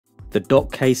The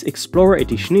Dockcase Explorer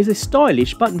Edition is a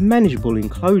stylish but manageable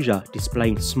enclosure,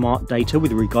 displaying smart data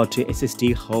with regard to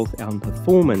SSD health and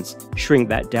performance. Shrink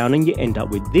that down and you end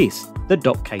up with this, the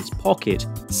Dockcase Pocket.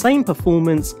 Same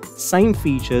performance, same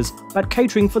features, but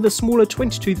catering for the smaller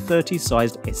 2230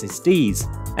 sized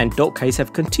SSDs. And Dockcase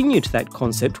have continued that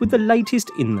concept with the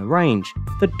latest in the range,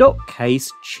 the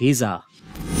Dockcase ChiZha.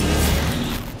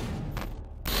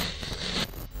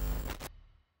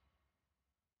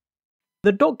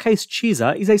 The Dockcase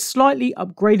ChiZha is a slightly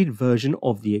upgraded version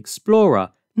of the Explorer,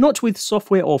 not with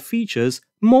software or features,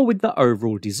 more with the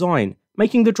overall design,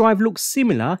 making the drive look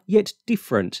similar yet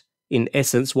different. In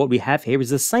essence, what we have here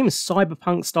is the same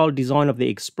cyberpunk style design of the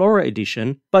Explorer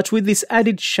edition, but with this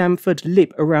added chamfered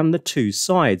lip around the two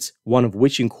sides, one of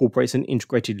which incorporates an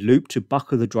integrated loop to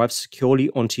buckle the drive securely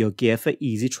onto your gear for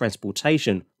easy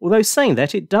transportation. Although saying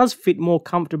that, it does fit more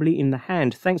comfortably in the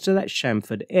hand thanks to that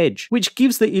chamfered edge, which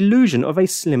gives the illusion of a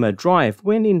slimmer drive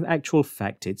when in actual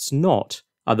fact it's not.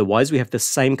 Otherwise, we have the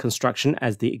same construction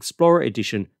as the Explorer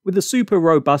edition, with a super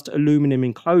robust aluminum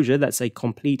enclosure that's a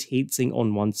complete heatsink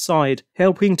on one side,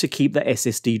 helping to keep the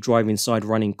SSD drive inside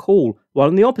running cool, while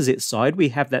on the opposite side we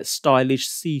have that stylish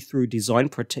see-through design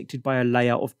protected by a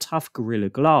layer of tough Gorilla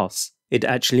Glass. It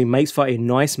actually makes for a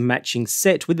nice matching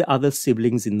set with the other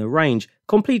siblings in the range,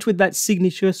 complete with that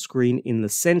signature screen in the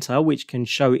center which can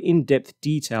show in-depth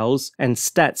details and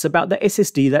stats about the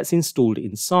SSD that's installed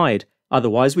inside.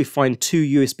 Otherwise, we find two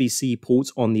USB-C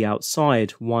ports on the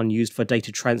outside, one used for data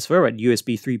transfer at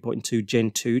USB 3.2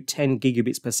 Gen 2 10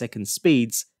 gigabits per second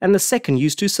speeds, and the second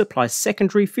used to supply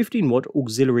secondary 15-watt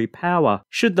auxiliary power,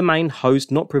 should the main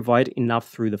host not provide enough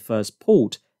through the first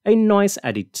port, a nice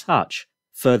added touch.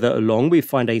 Further along, we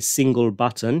find a single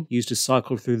button used to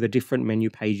cycle through the different menu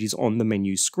pages on the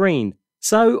menu screen.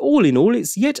 So all in all,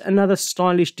 it's yet another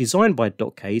stylish design by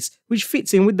Dockcase, which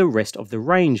fits in with the rest of the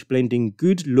range, blending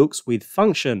good looks with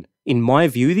function. In my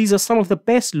view, these are some of the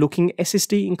best looking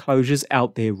SSD enclosures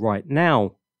out there right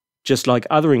now. Just like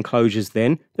other enclosures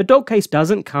then, the Dockcase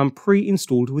doesn't come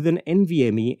pre-installed with an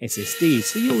NVMe SSD,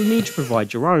 so you'll need to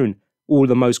provide your own. All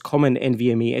the most common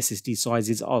NVMe SSD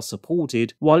sizes are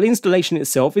supported, while installation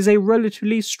itself is a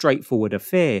relatively straightforward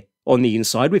affair. On the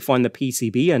inside we find the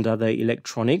PCB and other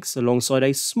electronics alongside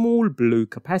a small blue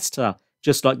capacitor.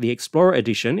 Just like the Explorer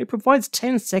edition, it provides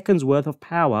 10 seconds worth of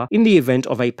power in the event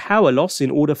of a power loss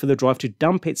in order for the drive to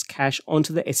dump its cache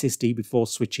onto the SSD before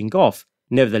switching off.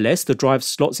 Nevertheless, the drive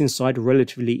slots inside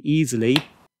relatively easily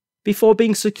before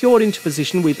being secured into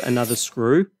position with another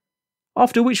screw,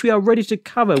 after which we are ready to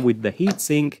cover with the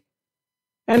heatsink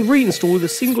and reinstall the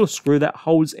single screw that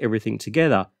holds everything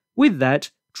together. With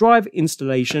that, drive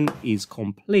installation is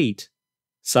complete.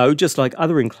 So just like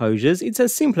other enclosures, it's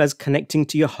as simple as connecting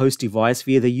to your host device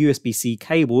via the USB-C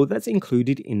cable that's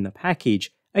included in the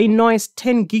package. A nice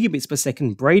 10 gigabits per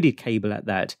second braided cable at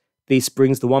that. This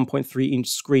brings the 1.3-inch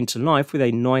screen to life with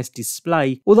a nice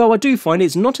display, although I do find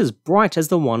it's not as bright as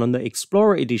the one on the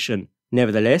Explorer edition.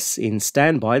 Nevertheless, in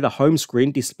standby, the home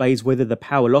screen displays whether the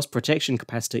power loss protection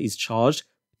capacitor is charged,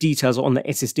 details on the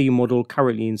SSD model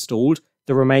currently installed,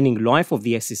 the remaining life of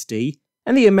the SSD,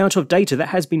 and the amount of data that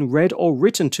has been read or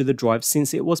written to the drive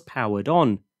since it was powered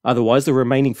on. Otherwise, the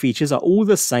remaining features are all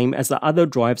the same as the other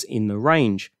drives in the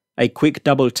range. A quick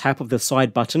double tap of the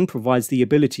side button provides the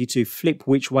ability to flip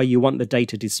which way you want the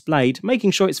data displayed,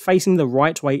 making sure it's facing the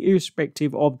right way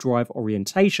irrespective of drive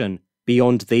orientation.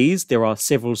 Beyond these, there are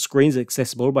several screens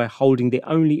accessible by holding the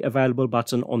only available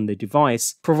button on the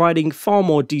device, providing far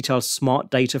more detailed smart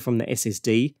data from the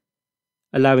SSD,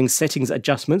 allowing settings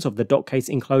adjustments of the Dockcase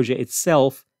enclosure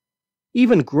itself,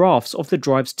 even graphs of the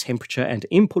drive's temperature and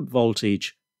input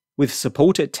voltage. With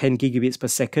support at 10 gigabits per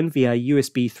second via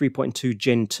USB 3.2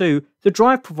 Gen 2, the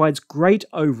drive provides great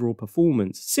overall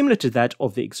performance, similar to that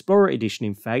of the Explorer edition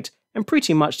in fact, and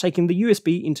pretty much taking the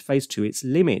USB interface to its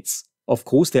limits. Of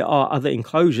course, there are other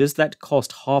enclosures that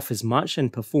cost half as much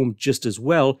and perform just as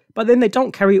well, but then they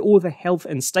don't carry all the health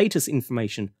and status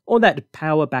information, or that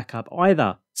power backup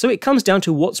either. So it comes down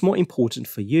to what's more important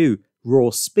for you,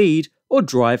 raw speed or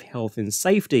drive health and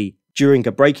safety. During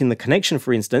a break in the connection,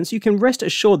 for instance, you can rest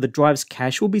assured the drive's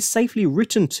cache will be safely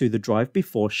written to the drive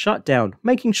before shutdown,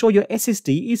 making sure your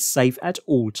SSD is safe at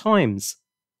all times.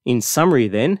 In summary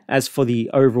then, as for the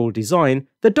overall design,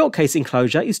 the Dockcase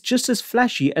enclosure is just as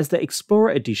flashy as the Explorer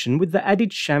edition with the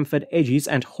added chamfered edges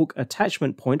and hook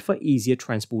attachment point for easier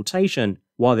transportation.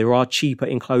 While there are cheaper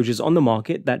enclosures on the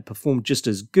market that perform just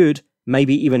as good,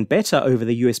 maybe even better over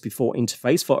the USB 4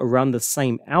 interface for around the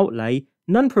same outlay,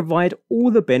 none provide all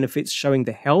the benefits showing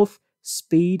the health,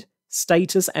 speed,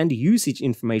 status and usage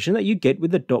information that you get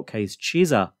with the Dockcase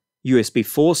ChiZha. USB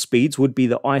 4 speeds would be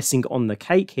the icing on the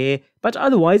cake here, but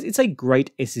otherwise it's a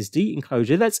great SSD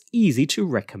enclosure that's easy to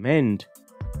recommend.